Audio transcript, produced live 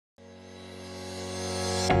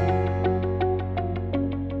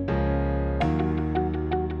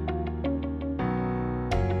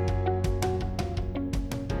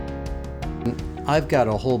I've got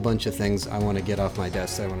a whole bunch of things I want to get off my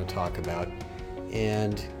desk that I want to talk about.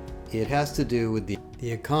 And it has to do with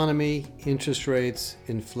the economy, interest rates,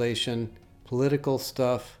 inflation, political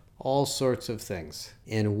stuff, all sorts of things.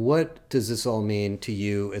 And what does this all mean to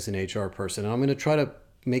you as an HR person? And I'm going to try to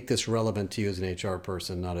make this relevant to you as an HR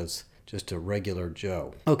person, not as just a regular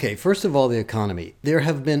Joe. Okay, first of all, the economy. There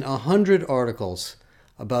have been 100 articles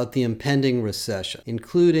about the impending recession,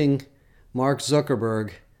 including Mark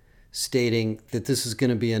Zuckerberg stating that this is going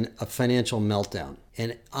to be a financial meltdown.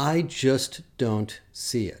 And I just don't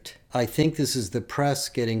see it. I think this is the press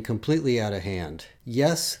getting completely out of hand.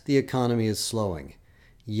 Yes, the economy is slowing.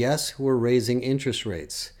 Yes, we're raising interest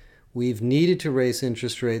rates. We've needed to raise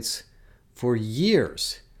interest rates for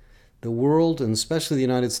years. The world, and especially the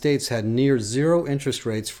United States, had near zero interest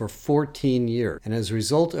rates for 14 years. And as a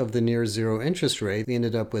result of the near zero interest rate, we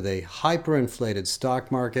ended up with a hyperinflated stock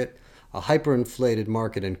market, a hyperinflated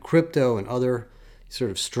market in crypto and other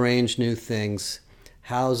sort of strange new things.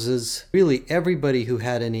 Houses, really everybody who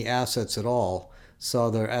had any assets at all saw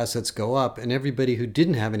their assets go up, and everybody who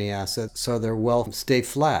didn't have any assets saw their wealth stay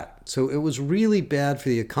flat. So it was really bad for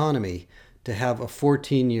the economy to have a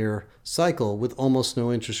 14-year cycle with almost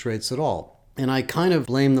no interest rates at all. And I kind of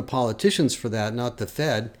blame the politicians for that, not the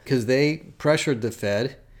Fed, because they pressured the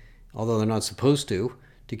Fed, although they're not supposed to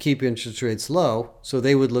keep interest rates low so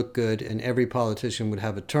they would look good and every politician would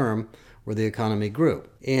have a term where the economy grew.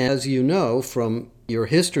 And as you know from your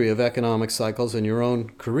history of economic cycles and your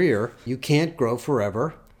own career, you can't grow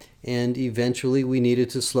forever. And eventually we needed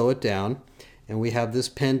to slow it down. And we have this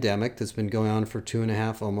pandemic that's been going on for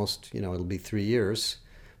 2.5, almost, it'll be 3 years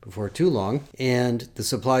before too long. And the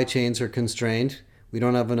supply chains are constrained. We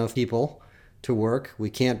don't have enough people to work. We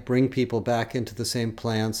can't bring people back into the same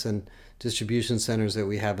plants and distribution centers that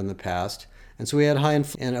we have in the past. And so we had high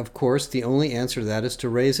inflation. And of course, the only answer to that is to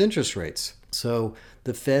raise interest rates. So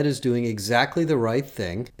the Fed is doing exactly the right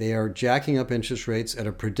thing. They are jacking up interest rates at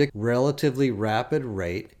a relatively rapid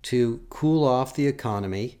rate to cool off the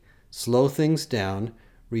economy, slow things down,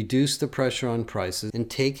 reduce the pressure on prices, and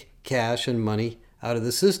take cash and money out of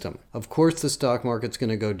the system. Of course, the stock market's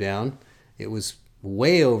going to go down. It was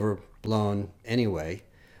way overblown anyway.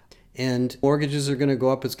 And mortgages are going to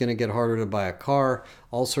go up. It's going to get harder to buy a car.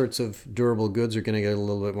 All sorts of durable goods are going to get a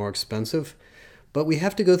little bit more expensive. But we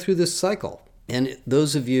have to go through this cycle. And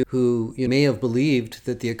those of you who may have believed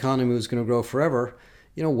that the economy was going to grow forever,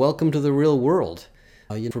 welcome to the real world.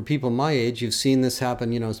 For people my age, you've seen this happen,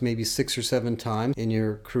 maybe 6 or 7 times in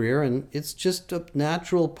your career. And it's just a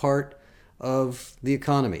natural part of the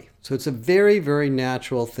economy. So it's a very, very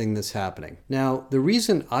natural thing that's happening. Now, the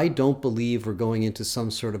reason I don't believe we're going into some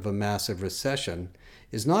sort of a massive recession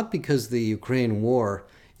is not because the Ukraine war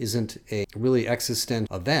isn't a really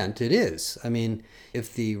existential event. It is. I mean,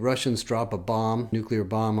 if the Russians drop a nuclear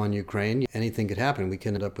bomb on Ukraine, anything could happen. We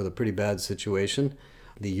can end up with a pretty bad situation.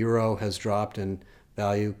 The euro has dropped in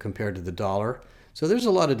value compared to the dollar. So there's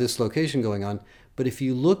a lot of dislocation going on. But if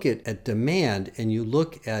you look at demand and you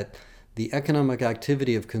look at the economic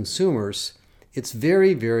activity of consumers, it's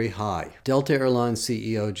very, very high. Delta Airlines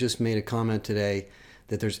CEO just made a comment today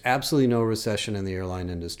that there's absolutely no recession in the airline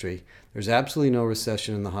industry. There's absolutely no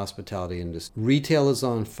recession in the hospitality industry. Retail is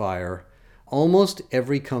on fire. Almost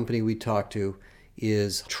every company we talk to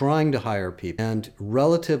is trying to hire people and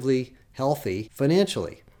relatively healthy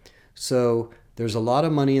financially. So there's a lot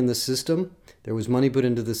of money in the system. There was money put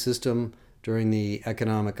into the system during the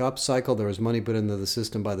economic upcycle. There was money put into the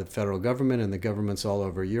system by the federal government and the governments all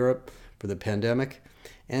over Europe for the pandemic.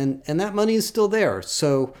 And that money is still there.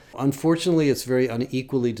 So unfortunately, it's very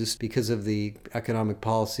unequally just because of the economic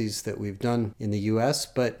policies that we've done in the U.S.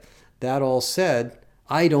 But that all said,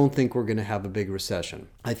 I don't think we're going to have a big recession.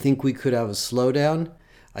 I think we could have a slowdown.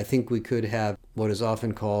 I think we could have what is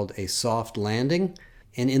often called a soft landing.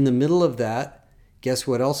 And in the middle of that, guess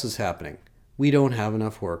what else is happening? We don't have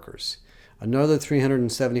enough workers. Another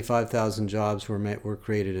 375,000 jobs were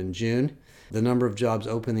created in June. The number of jobs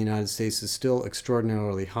open in the United States is still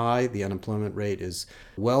extraordinarily high. The unemployment rate is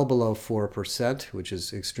well below 4%, which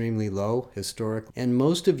is extremely low historically. And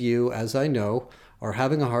most of you, as I know, are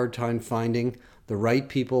having a hard time finding the right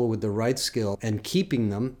people with the right skill and keeping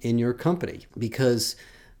them in your company because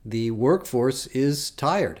the workforce is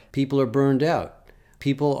tired. People are burned out.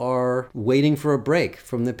 People are waiting for a break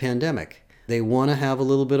from the pandemic. They want to have a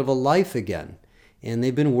little bit of a life again. And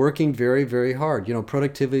they've been working very, very hard.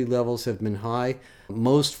 Productivity levels have been high.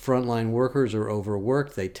 Most frontline workers are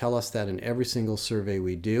overworked. They tell us that in every single survey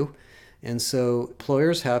we do. And so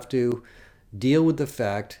employers have to deal with the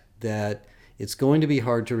fact that It's going to be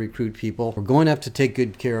hard to recruit people. We're going to have to take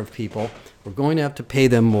good care of people. We're going to have to pay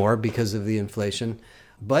them more because of the inflation.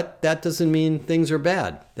 But that doesn't mean things are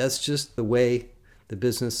bad. That's just the way the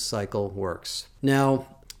business cycle works. Now,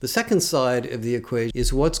 the second side of the equation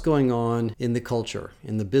is what's going on in the culture,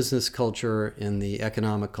 in the business culture, in the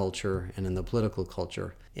economic culture, and in the political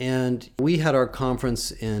culture. And we had our conference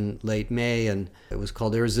in late May, and it was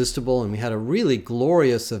called Irresistible, and we had a really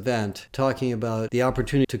glorious event talking about the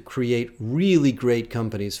opportunity to create really great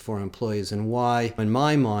companies for employees and why, in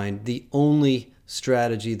my mind, the only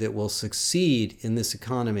strategy that will succeed in this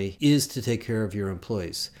economy is to take care of your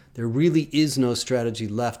employees. There really is no strategy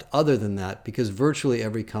left other than that, because virtually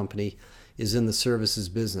every company is in the services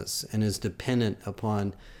business and is dependent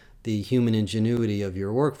upon the human ingenuity of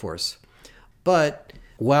your workforce. But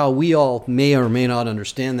while we all may or may not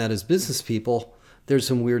understand that as business people, there's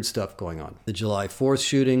some weird stuff going on. The July 4th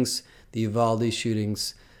shootings, the Uvalde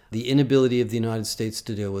shootings, the inability of the United States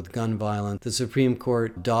to deal with gun violence, the Supreme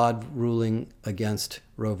Court Dodd ruling against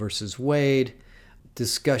Roe versus Wade,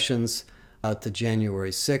 discussions about the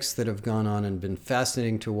January 6th that have gone on and been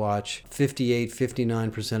fascinating to watch.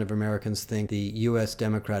 59% of Americans think the U.S.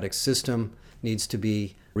 democratic system needs to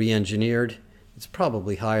be re-engineered. It's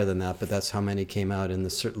probably higher than that, but that's how many came out in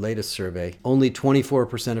the latest survey. Only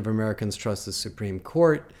 24% of Americans trust the Supreme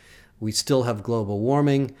Court. We still have global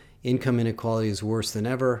warming. Income inequality is worse than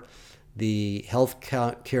ever. The health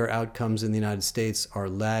care outcomes in the United States are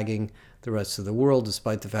lagging the rest of the world,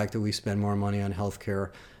 despite the fact that we spend more money on health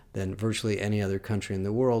care than virtually any other country in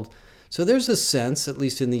the world. So there's a sense, at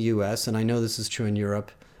least in the US, and I know this is true in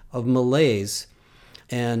Europe, of malaise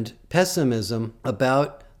and pessimism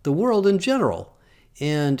about the world in general.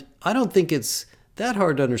 And I don't think it's that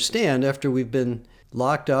hard to understand after we've been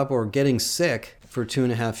locked up or getting sick for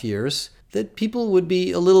 2.5 years, that people would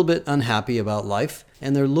be a little bit unhappy about life,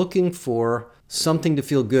 and they're looking for something to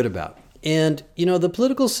feel good about. And, the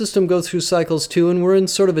political system goes through cycles too, and we're in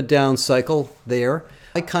sort of a down cycle there.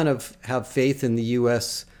 I kind of have faith in the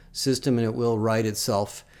U.S. system and it will right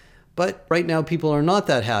itself. But right now, people are not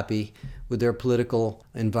that happy with their political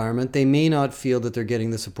environment. They may not feel that they're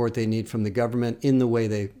getting the support they need from the government in the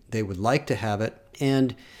way they would like to have it.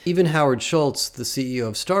 And even Howard Schultz, the CEO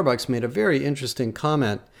of Starbucks, made a very interesting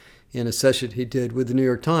comment in a session he did with the New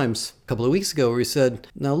York Times a couple of weeks ago where he said,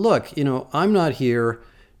 now look, I'm not here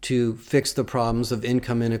to fix the problems of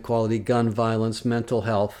income inequality, gun violence, mental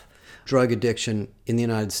health, drug addiction in the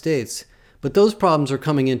United States, but those problems are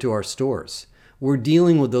coming into our stores. We're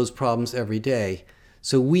dealing with those problems every day.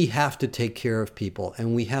 So we have to take care of people,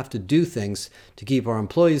 and we have to do things to keep our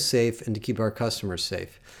employees safe and to keep our customers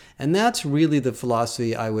safe. And that's really the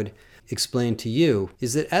philosophy I would explain to you,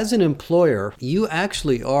 is that as an employer, you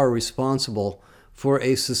actually are responsible for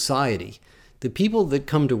a society. The people that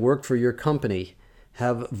come to work for your company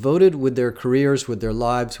have voted with their careers, with their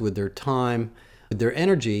lives, with their time, with their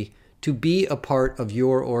energy to be a part of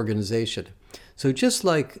your organization. So just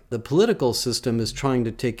like the political system is trying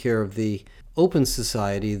to take care of the open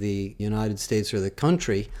society, the United States or the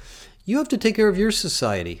country, you have to take care of your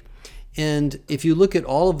society. And if you look at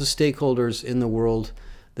all of the stakeholders in the world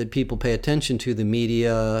that people pay attention to, the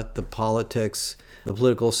media, the politics, the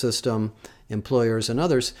political system, employers and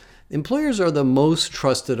others, employers are the most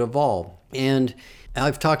trusted of all. And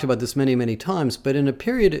I've talked about this many, many times, but in a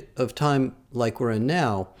period of time like we're in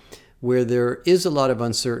now, where there is a lot of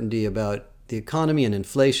uncertainty about the economy and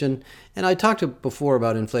inflation, and I talked before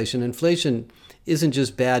about inflation. Inflation isn't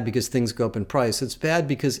just bad because things go up in price. It's bad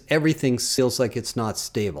because everything feels like it's not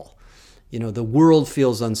stable. The world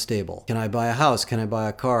feels unstable. Can I buy a house? Can I buy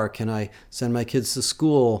a car? Can I send my kids to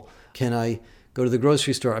school? Can I go to the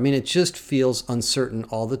grocery store? It just feels uncertain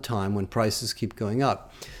all the time when prices keep going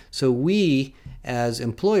up. So we, as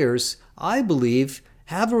employers, I believe,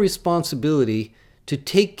 have a responsibility to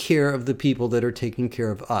take care of the people that are taking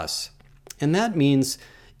care of us. And that means,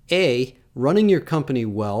 A, running your company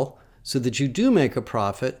well so that you do make a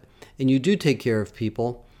profit and you do take care of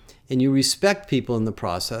people and you respect people in the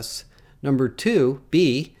process. Number 2,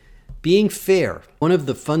 B, being fair. One of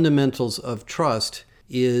the fundamentals of trust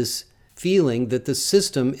is feeling that the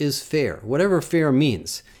system is fair, whatever fair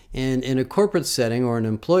means. And in a corporate setting or an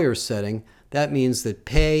employer setting, that means that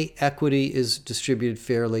pay, equity is distributed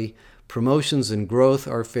fairly, promotions and growth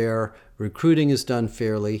are fair, recruiting is done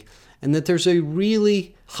fairly, and that there's a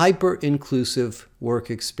really hyper-inclusive work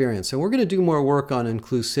experience. And we're going to do more work on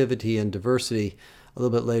inclusivity and diversity a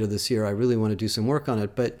little bit later this year. I really want to do some work on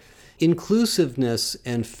it. But inclusiveness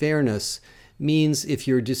and fairness means if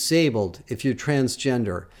you're disabled, if you're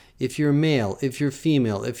transgender, if you're male, if you're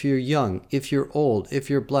female, if you're young, if you're old,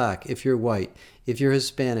 if you're black, if you're white, if you're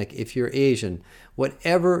Hispanic, if you're Asian,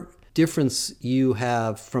 whatever difference you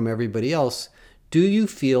have from everybody else, do you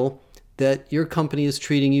feel that your company is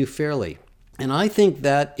treating you fairly? And I think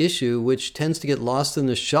that issue, which tends to get lost in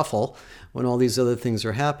the shuffle when all these other things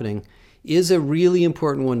are happening, is a really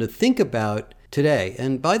important one to think about today.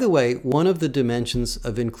 And by the way, one of the dimensions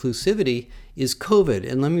of inclusivity is COVID.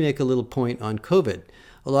 And let me make a little point on COVID.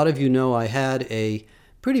 A lot of you know I had a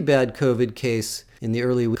pretty bad COVID case in the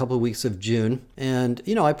early couple of weeks of June. And,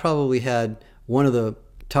 I probably had one of the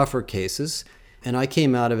tougher cases. And I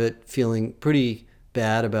came out of it feeling pretty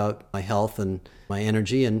bad about my health and my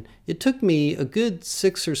energy. And it took me a good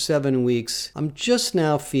 6 or 7 weeks. I'm just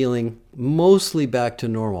now feeling mostly back to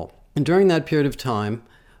normal. And during that period of time,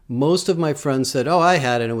 most of my friends said, oh, I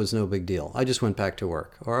had it and it was no big deal. I just went back to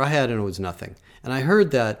work. Or I had it and it was nothing. And I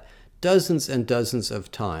heard that dozens and dozens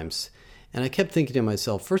of times. And I kept thinking to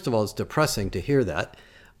myself, first of all, it's depressing to hear that.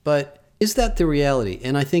 But is that the reality?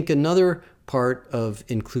 And I think another part of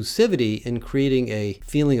inclusivity in creating a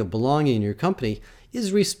feeling of belonging in your company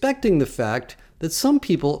is respecting the fact that some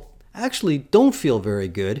people actually don't feel very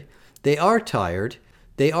good. They are tired,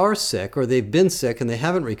 they are sick, or they've been sick and they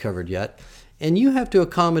haven't recovered yet. And you have to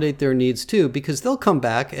accommodate their needs too, because they'll come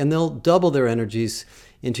back and they'll double their energies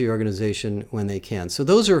into your organization when they can. So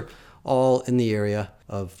those are all in the area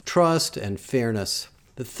of trust and fairness.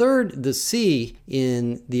 The third, the C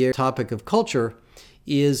in the topic of culture,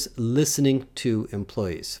 is listening to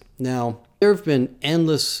employees. Now, there have been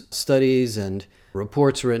endless studies and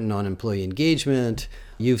reports written on employee engagement.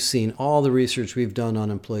 You've seen all the research we've done on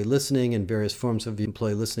employee listening and various forms of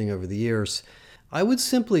employee listening over the years. I would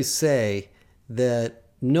simply say that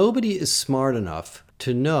nobody is smart enough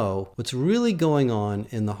to know what's really going on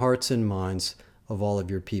in the hearts and minds of all of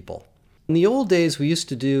your people. In the old days, we used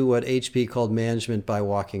to do what HP called management by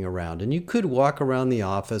walking around. And you could walk around the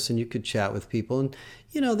office and you could chat with people. And,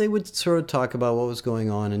 they would sort of talk about what was going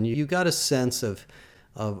on. And you got a sense of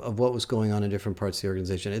what was going on in different parts of the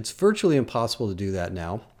organization. It's virtually impossible to do that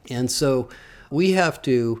now. And so we have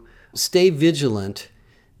to stay vigilant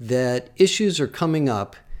that issues are coming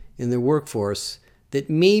up in the workforce that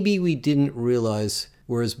maybe we didn't realize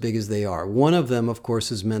were as big as they are. One of them, of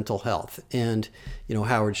course, is mental health. And,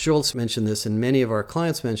 Howard Schultz mentioned this, and many of our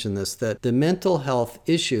clients mentioned this, that the mental health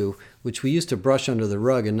issue, which we used to brush under the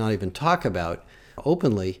rug and not even talk about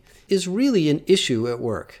openly, is really an issue at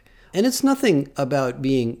work. And it's nothing about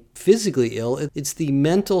being physically ill. It's the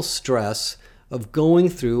mental stress of going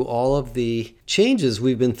through all of the changes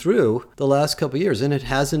we've been through the last couple of years, and it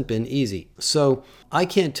hasn't been easy. So I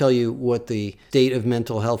can't tell you what the state of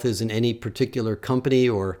mental health is in any particular company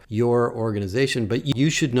or your organization, but you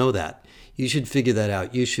should know that. You should figure that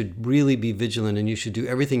out. You should really be vigilant, and you should do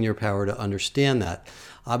everything in your power to understand that.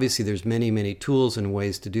 Obviously, there's many, many tools and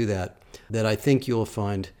ways to do that I think you'll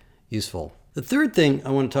find useful. The third thing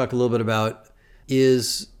I want to talk a little bit about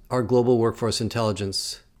is our global workforce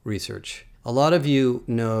intelligence research. A lot of you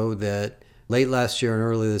know that late last year and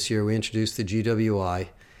early this year, we introduced the GWI.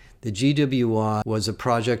 The GWI was a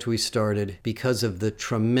project we started because of the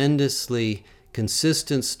tremendously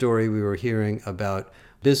consistent story we were hearing about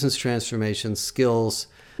business transformation, skills,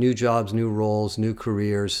 new jobs, new roles, new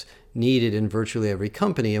careers needed in virtually every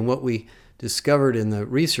company. And what we discovered in the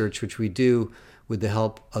research, which we do with the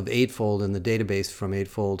help of Eightfold and the database from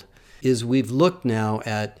Eightfold, is we've looked now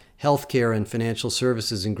at healthcare and financial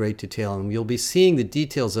services in great detail. And you'll be seeing the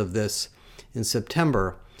details of this in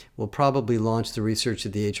September. We'll probably launch the research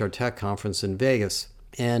at the HR Tech Conference in Vegas.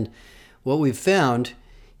 And what we've found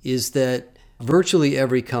is that virtually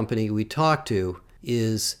every company we talk to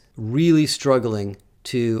is really struggling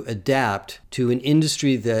to adapt to an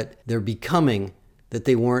industry that they're becoming that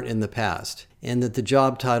they weren't in the past. And that the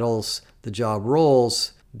job titles, the job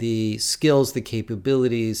roles, the skills, the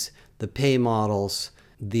capabilities, the pay models,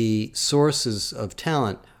 the sources of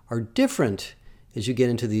talent are different as you get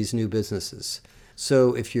into these new businesses.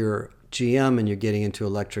 So if you're GM and you're getting into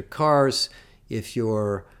electric cars, if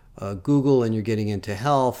you're Google and you're getting into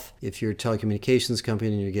health, if you're a telecommunications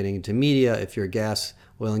company and you're getting into media, if you're a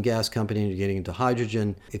oil and gas company and you're getting into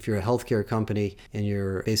hydrogen, if you're a healthcare company and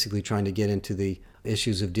you're basically trying to get into the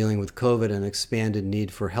issues of dealing with COVID and expanded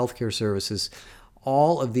need for healthcare services,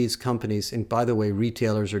 all of these companies, and by the way,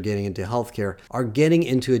 retailers are getting into healthcare, are getting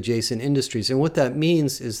into adjacent industries. And what that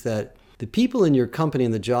means is that the people in your company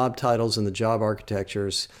and the job titles and the job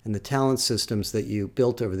architectures and the talent systems that you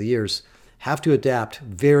built over the years have to adapt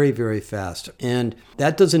very, very fast. And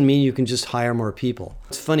that doesn't mean you can just hire more people.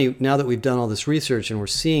 It's funny, now that we've done all this research and we're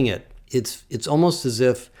seeing it, it's almost as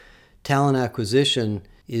if talent acquisition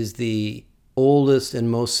is the oldest and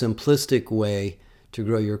most simplistic way to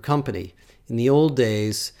grow your company. In the old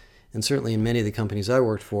days, and certainly in many of the companies I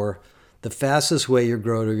worked for, the fastest way you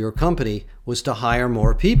grow to your company was to hire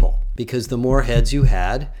more people, because the more heads you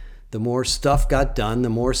had, the more stuff got done, the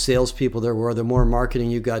more salespeople there were, the more marketing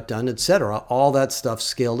you got done, etc. All that stuff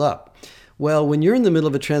scaled up. Well, when you're in the middle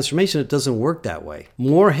of a transformation, it doesn't work that way.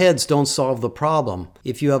 More heads don't solve the problem.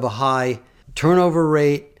 If you have a high turnover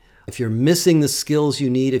rate, if you're missing the skills you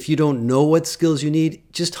need, if you don't know what skills you need,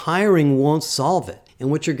 just hiring won't solve it. And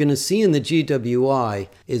what you're going to see in the GWI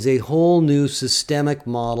is a whole new systemic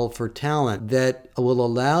model for talent that will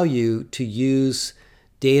allow you to use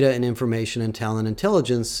data and information and talent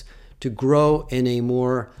intelligence to grow in a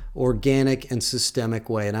more organic and systemic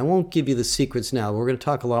way. And I won't give you the secrets now. We're going to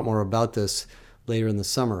talk a lot more about this later in the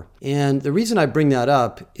summer. And the reason I bring that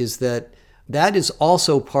up is that that is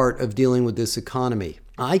also part of dealing with this economy.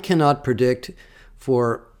 I cannot predict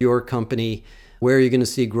for your company where you're going to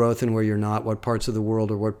see growth and where you're not, what parts of the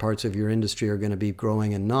world or what parts of your industry are going to be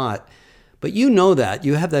growing and not. But you know that.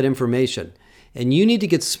 You have that information. And you need to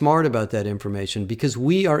get smart about that information, because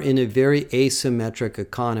we are in a very asymmetric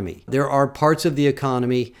economy. There are parts of the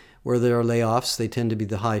economy where there are layoffs. They tend to be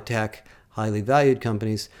the high-tech, highly valued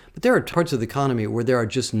companies. But there are parts of the economy where there are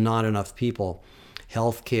just not enough people.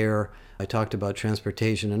 Healthcare, I talked about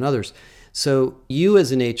transportation and others. So you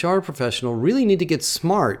as an HR professional really need to get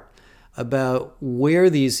smart about where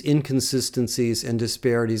these inconsistencies and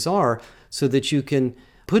disparities are, so that you can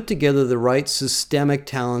put together the right systemic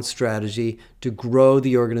talent strategy to grow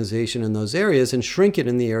the organization in those areas and shrink it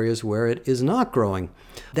in the areas where it is not growing.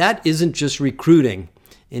 That isn't just recruiting,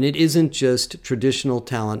 and it isn't just traditional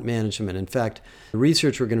talent management. In fact, the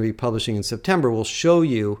research we're going to be publishing in September will show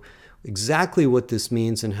you exactly what this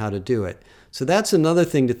means and how to do it. So that's another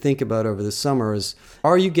thing to think about over the summer is,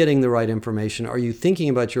 are you getting the right information? Are you thinking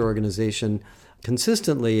about your organization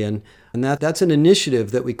consistently? And that's an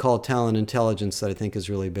initiative that we call talent intelligence that I think is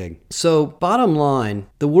really big. So bottom line,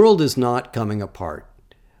 the world is not coming apart.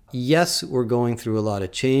 Yes, we're going through a lot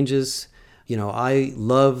of changes. I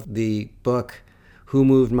love the book, Who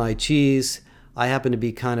Moved My Cheese? I happen to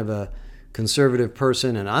be kind of a conservative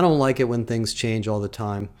person, and I don't like it when things change all the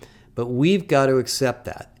time. But we've got to accept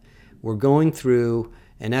that. We're going through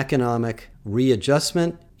an economic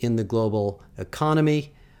readjustment in the global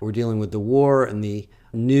economy. We're dealing with the war and the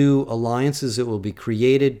new alliances that will be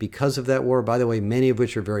created because of that war. By the way, many of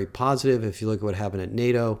which are very positive. If you look at what happened at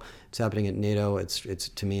NATO, it's happening at NATO. It's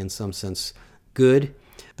to me, in some sense, good.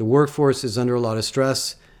 The workforce is under a lot of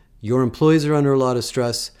stress. Your employees are under a lot of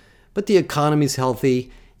stress, but the economy's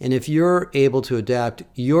healthy. And if you're able to adapt,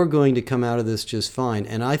 you're going to come out of this just fine.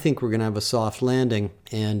 And I think we're going to have a soft landing,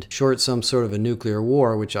 and short some sort of a nuclear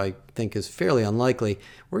war, which I think is fairly unlikely,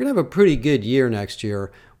 we're going to have a pretty good year next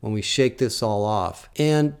year when we shake this all off.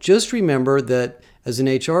 And just remember that as an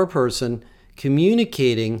HR person,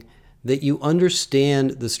 communicating that you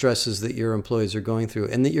understand the stresses that your employees are going through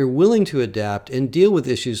and that you're willing to adapt and deal with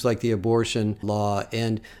issues like the abortion law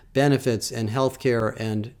and benefits and healthcare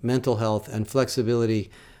and mental health and flexibility,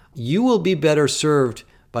 you will be better served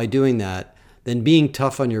by doing that than being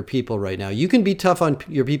tough on your people right now. You can be tough on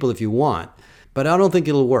your people if you want, but I don't think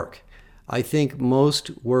it'll work. I think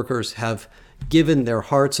most workers have given their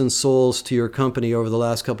hearts and souls to your company over the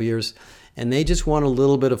last couple of years, and they just want a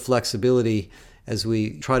little bit of flexibility as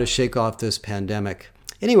we try to shake off this pandemic.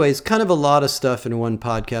 Anyways, kind of a lot of stuff in one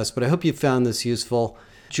podcast, but I hope you found this useful.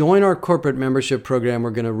 Join our corporate membership program.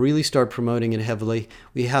 We're going to really start promoting it heavily.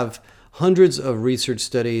 We have hundreds of research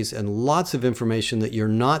studies and lots of information that you're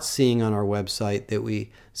not seeing on our website that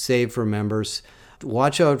we save for members.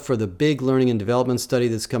 Watch out for the big learning and development study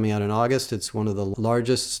that's coming out in August. It's one of the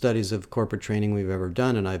largest studies of corporate training we've ever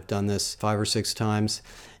done, and I've done this 5 or 6 times.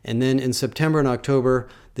 And then in September and October,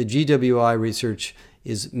 the GWI research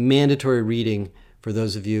is mandatory reading for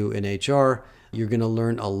those of you in HR. You're going to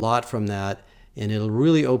learn a lot from that, and it'll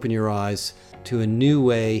really open your eyes to a new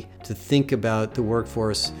way to think about the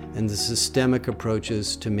workforce and the systemic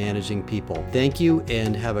approaches to managing people. Thank you,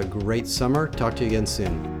 and have a great summer. Talk to you again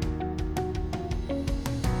soon.